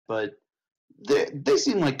but they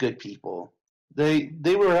seem like good people. They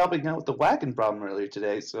were helping out with the wagon problem earlier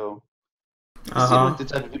today, so they seem like the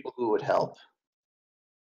type of people who would help.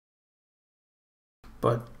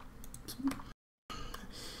 But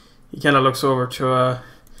he kind of looks over to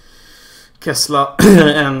Kessler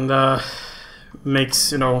and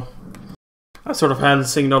makes, a sort of hand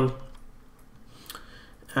signal.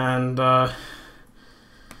 And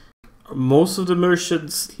most of the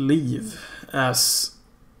merchants leave as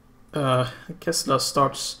Kessler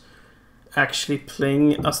starts actually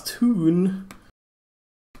playing a tune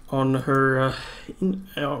on her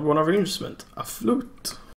one of her instruments, a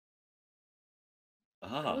flute.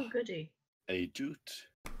 Ah, oh, goody. A doot.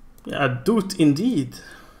 Yeah, a doot indeed.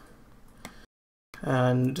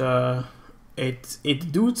 And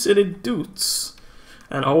it doots and it doots,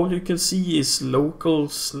 and all you can see is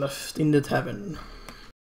locals left in the tavern.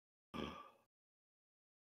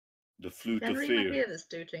 The flute Can of we fear. not hear this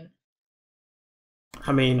tooting?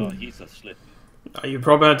 I mean, Oh, he's asleep. you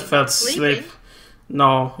probably had felt sleeping. sleep.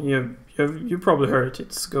 No, you probably heard it.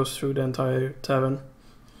 It goes through the entire tavern.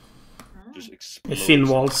 Just The explodes. thin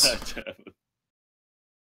walls.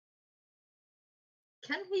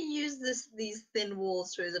 Can he use these thin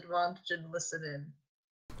walls to his advantage and listen in?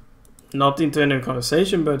 Not into any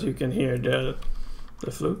conversation, but you can hear the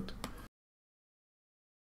flute.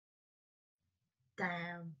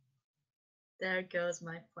 Damn. There goes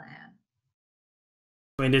my plan.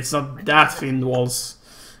 I mean, it's not that thin walls,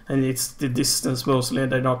 and it's the distance mostly.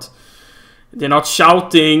 They're not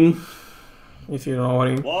shouting. If you know what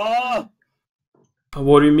I mean. What?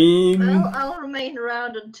 What do you mean? Well, I'll remain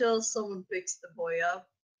around until someone picks the boy up.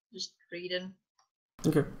 Just reading.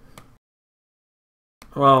 Okay.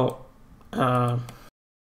 Well,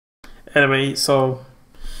 anyway, so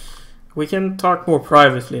we can talk more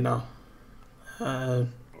privately now.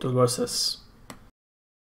 Dolores says.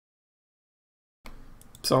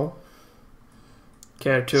 So,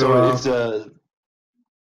 care to? So it's Go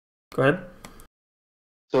ahead.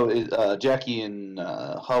 So Jackie and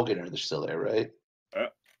Hogan are still there, right?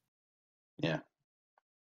 Yeah.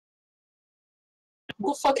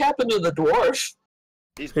 What the fuck happened to the dwarf?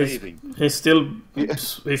 He's bathing. He's still.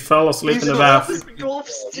 He fell asleep He's in the still bath. This dwarf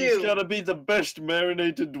stew. He's gotta be the best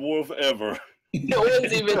marinated dwarf ever. No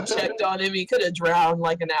one's even checked on him. He could have drowned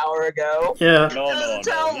like an hour ago. Yeah. No.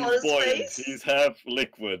 towel on He's his buoyant. face. He's half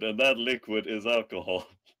liquid, and that liquid is alcohol.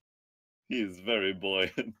 He is very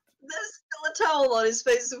buoyant. There's still a towel on his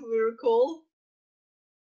face, if we recall.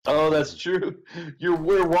 Oh, that's true.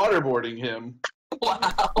 We're waterboarding him.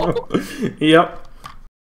 Wow. Yep.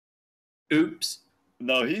 Oops.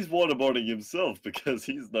 No, he's waterboarding himself because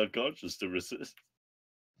he's not conscious to resist.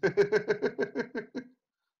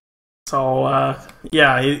 So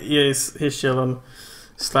yeah, he's chilling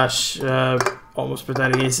slash almost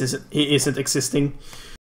pretending he isn't existing.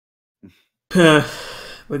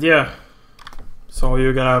 But yeah, so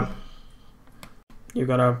you're gonna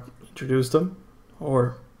introduce them,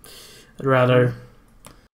 or rather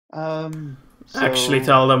actually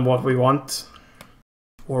tell them what we want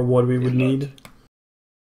or what we would need.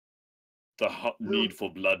 The need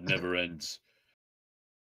for blood never ends.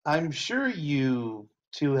 I'm sure you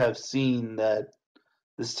two have seen that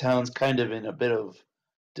this town's kind of in a bit of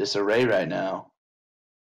disarray right now.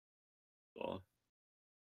 Oh.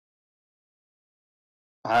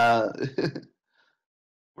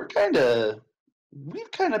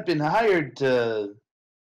 We've kind of been hired to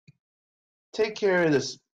take care of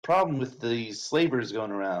this problem with the slavers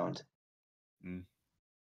going around.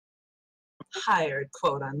 Hired,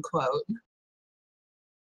 quote unquote.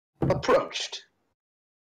 Approached.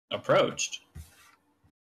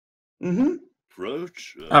 Mm-hmm.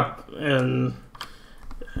 Approach? Up and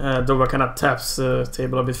Dova kind of taps the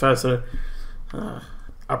table a bit faster.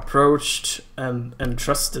 Approached and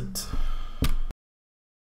trusted.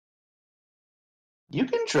 You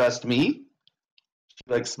can trust me. She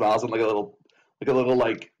like smiles and like a little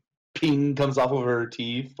like ping comes off of her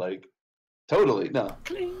teeth. Like totally no.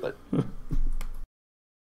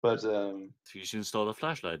 But You should install a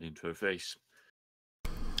flashlight into her face.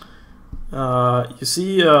 You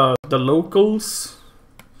see the locals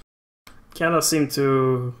kind of seem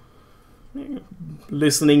to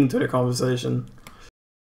listening to the conversation,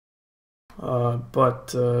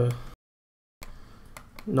 but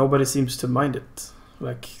nobody seems to mind it.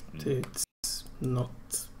 Like it's not,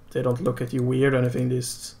 they don't look at you weird or anything. They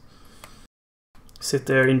just sit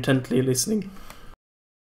there intently listening.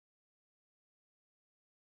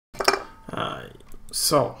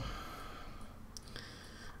 So,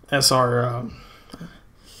 as our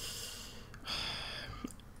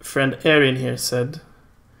friend Erin here said,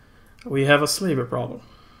 we have a slavery problem.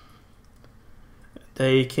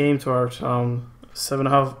 They came to our town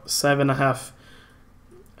 7.5.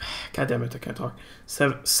 God damn it, I can't talk.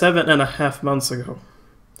 7.5 months ago.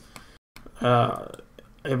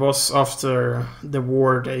 It was after the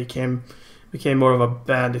war. They became more of a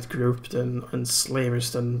bandit group than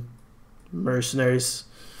enslavers than mercenaries.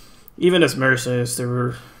 Even as mercenaries, they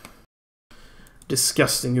were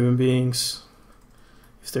disgusting human beings.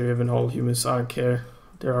 If they're even all humans, I don't care.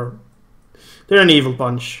 They're an evil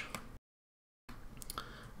bunch.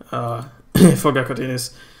 Fogga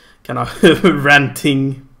continues kind of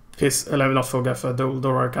ranting, not Fogga,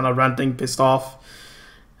 Dora kind of ranting, pissed off,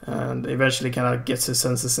 and eventually kind of gets his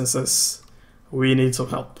senses and says, "We need some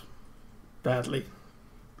help, badly.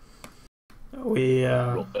 We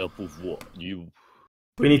Help of what? You.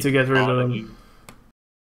 we need to get rid of them.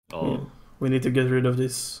 Oh. We need to get rid of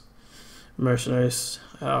these mercenaries.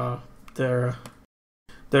 They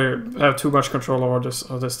have too much control over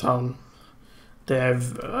this town. They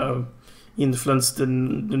have influenced the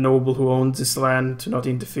noble who owns this land to not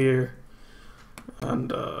interfere,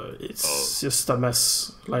 and it's just a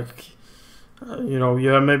mess. Like, you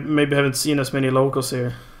maybe haven't seen as many locals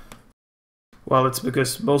here. Well, it's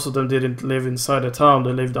because most of them didn't live inside the town.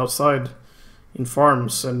 They lived outside, in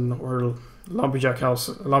farms or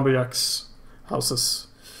lumberjacks' houses.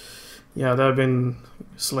 Yeah, there have been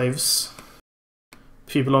slaves,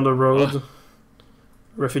 people on the road,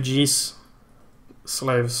 refugees,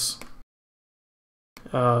 slaves,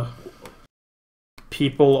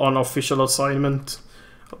 people on official assignment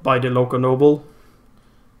by the local noble,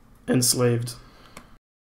 enslaved.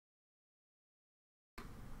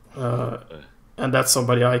 And that's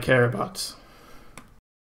somebody I care about.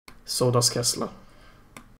 So does Kessler.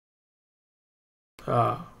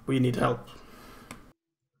 We need help.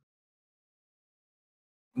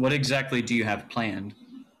 What exactly do you have planned?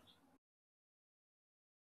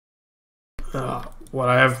 What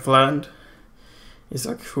I have planned is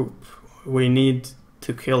a coup. We need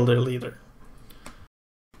to kill their leader.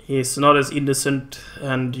 He's not as innocent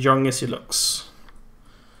and young as he looks.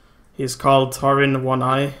 He's called Tarin One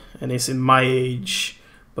Eye, and he's in my age,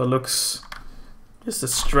 but looks just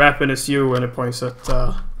as strapping as you when he points at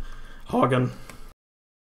Hagen.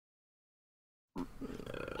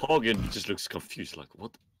 Hagen just looks confused, like,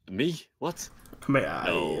 what? Me? What? I mean,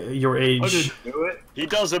 No. Your I age. didn't do it. He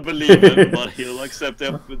doesn't believe it, but he'll accept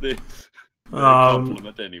the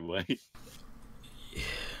compliment anyway.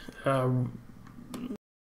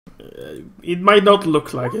 It might not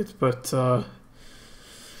look like it, but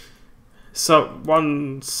so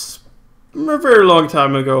once, a very long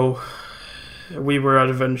time ago, we were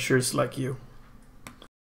adventurers like you.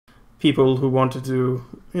 People who wanted to,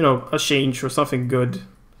 a change or something good,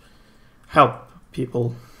 help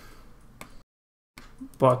people.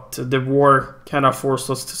 But the war kind of forced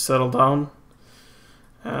us to settle down,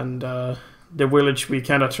 and the village we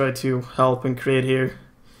kind of tried to help and create here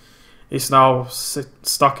is now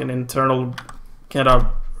stuck in internal kind of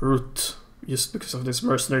root, just because of this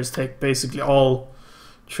mercenaries take basically all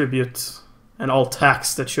tribute and all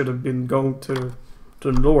tax that should have been going to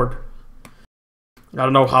the Lord. I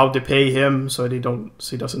don't know how they pay him, so he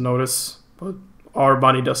doesn't notice, but our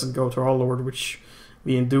money doesn't go to our Lord, which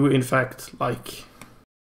we do in fact like.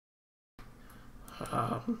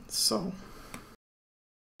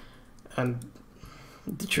 And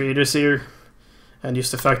the traders here, and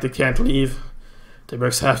just the fact they can't leave, there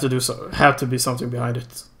must have to be something behind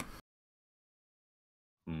it.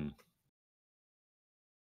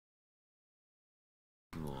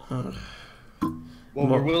 Well,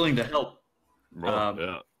 we're willing to help.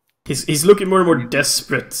 Yeah. He's looking more and more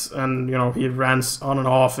desperate, and he rants on and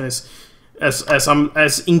off, and is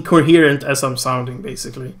as incoherent as I'm sounding,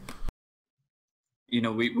 basically.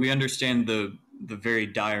 We understand the very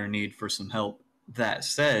dire need for some help. That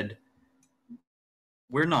said,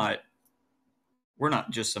 we're not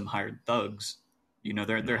just some hired thugs.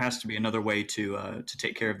 There has to be another way to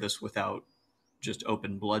take care of this without just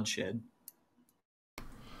open bloodshed.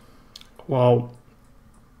 Well,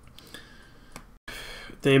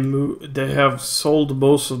 they have sold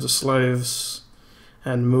most of the slaves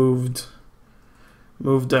and moved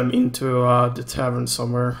them into the tavern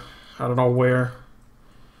somewhere. I don't know where.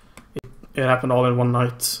 It happened all in one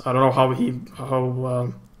night. I don't know how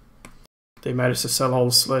they managed to sell all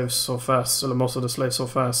the slaves so fast, or most of the slaves so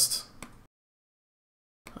fast.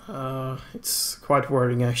 It's quite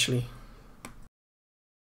worrying, actually.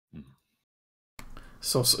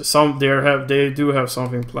 So they do have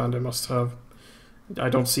something planned. They must have. I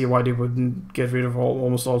don't see why they wouldn't get rid of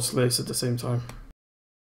almost all slaves at the same time.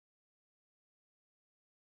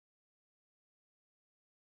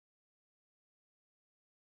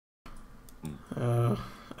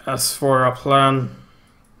 As for our plan,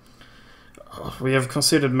 we have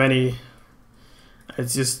considered many.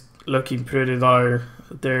 It's just looking pretty dire.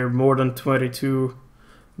 There are more than 22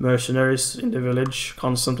 mercenaries in the village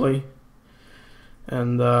constantly.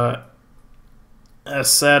 And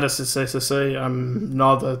as sad as it is to say, I'm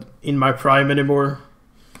not in my prime anymore.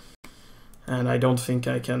 And I don't think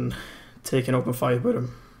I can take an open fight with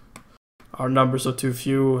them. Our numbers are too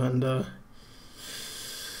few, and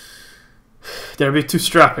they're a bit too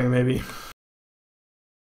strapping, maybe.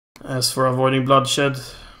 As for avoiding bloodshed,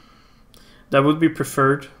 that would be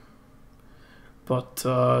preferred. But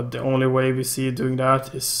the only way we see doing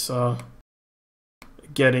that is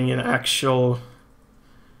getting an actual,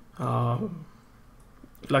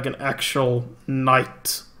 like an actual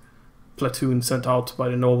knight platoon sent out by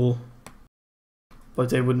the noble. But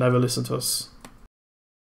they would never listen to us.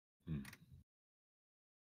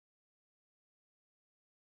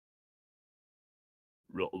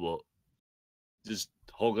 What? Just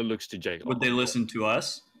Hogan looks to Jake. Would they listen to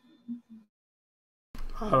us?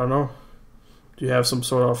 I don't know. Do you have some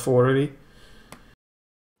sort of authority?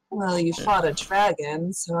 Well, you fought a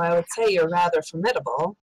dragon, so I would say you're rather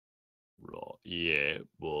formidable. Right, yeah,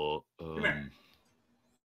 but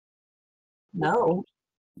No.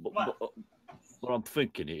 but I'm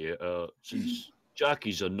thinking here, since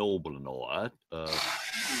Jackie's a noble and all that,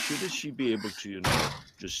 shouldn't she be able to,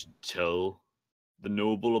 just tell the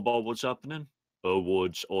noble about what's happening? Her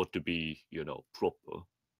words ought to be, proper,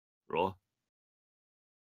 right?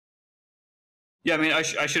 Yeah, I mean, I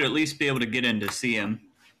should at least be able to get in to see him.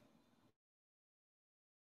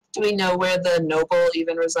 Do we know where the noble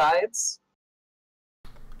even resides?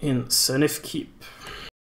 In Senif Keep.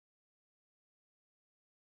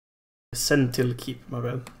 Sentil Keep, my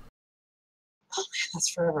bad. Oh, that's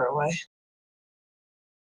forever away.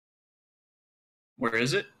 Where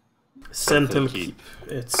is it? Sentil Keep.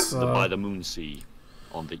 It's by the Moonsea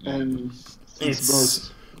on the And east.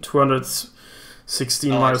 it's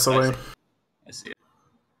 216 miles away. I see it.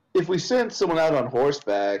 if we sent someone out on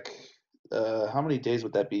horseback, how many days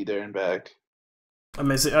would that be there and back? I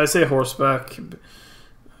mean, I say horseback.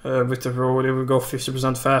 With the road, it would go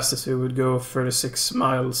 50% faster, so it would go 36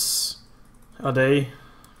 miles a day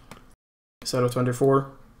instead of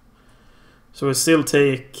 24. So it still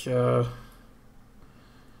take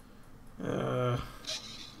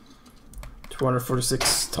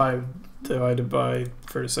 246 time divided by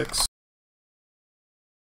 36.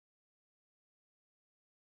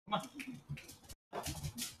 Come on.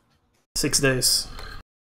 6 days.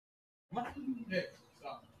 Come on. Hey,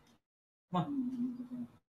 stop. Come on.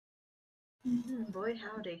 Boy,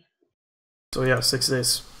 howdy. So yeah, 6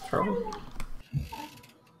 days travel.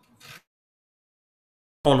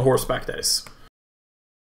 On horseback days.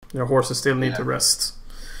 Your horses still need to rest.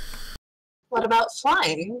 What about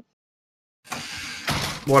flying?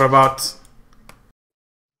 What about...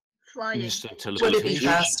 Flying. Instant Would it be teleportation.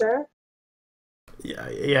 faster?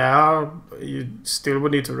 Yeah, you still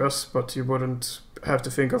would need to rest, but you wouldn't have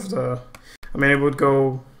to think of the... I mean, it would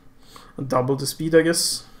go double the speed, I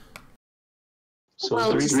guess. So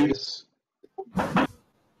Well, 3 days.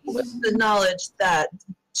 With the knowledge that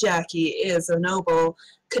Jackie is a noble,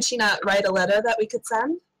 could she not write a letter that we could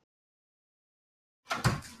send?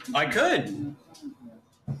 I could.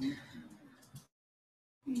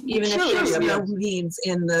 Even if there's no means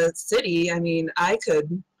in the city, I mean, I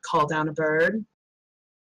could call down a bird.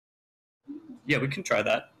 Yeah, we can try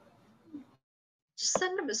that. Just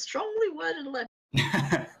send him a strongly worded letter.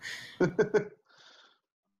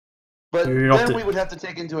 But You're not then the- we would have to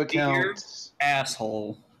take into account.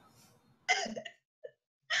 Asshole.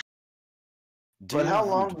 But how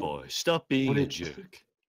Dear long rude boy, stop being would a it- jerk.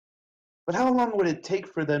 But how long would it take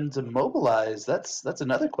for them to mobilize? That's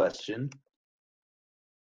another question.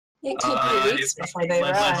 It could be weeks before they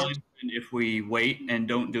arrive. If we wait and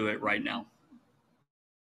don't do it right now.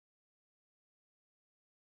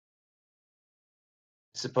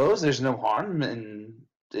 I suppose there's no harm in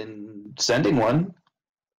sending one.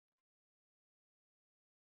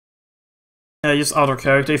 Yeah, just out of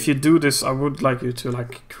character. If you do this, I would like you to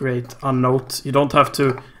create a note. You don't have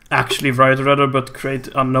to actually write a letter, but create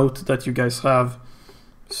a note that you guys have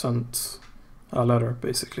sent a letter.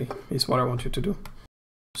 Basically, is what I want you to do.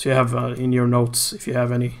 So you have in your notes, if you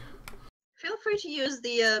have any. Feel free to use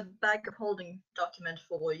the bag of holding document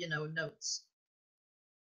for, notes.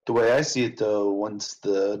 The way I see it, though, once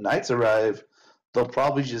the knights arrive, they'll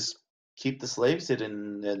probably just keep the slaves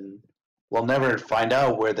hidden, and we'll never find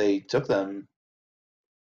out where they took them.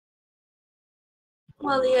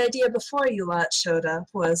 Well, the idea before you lot showed up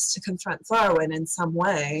was to confront Tharwin in some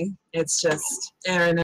way. It's just Aaron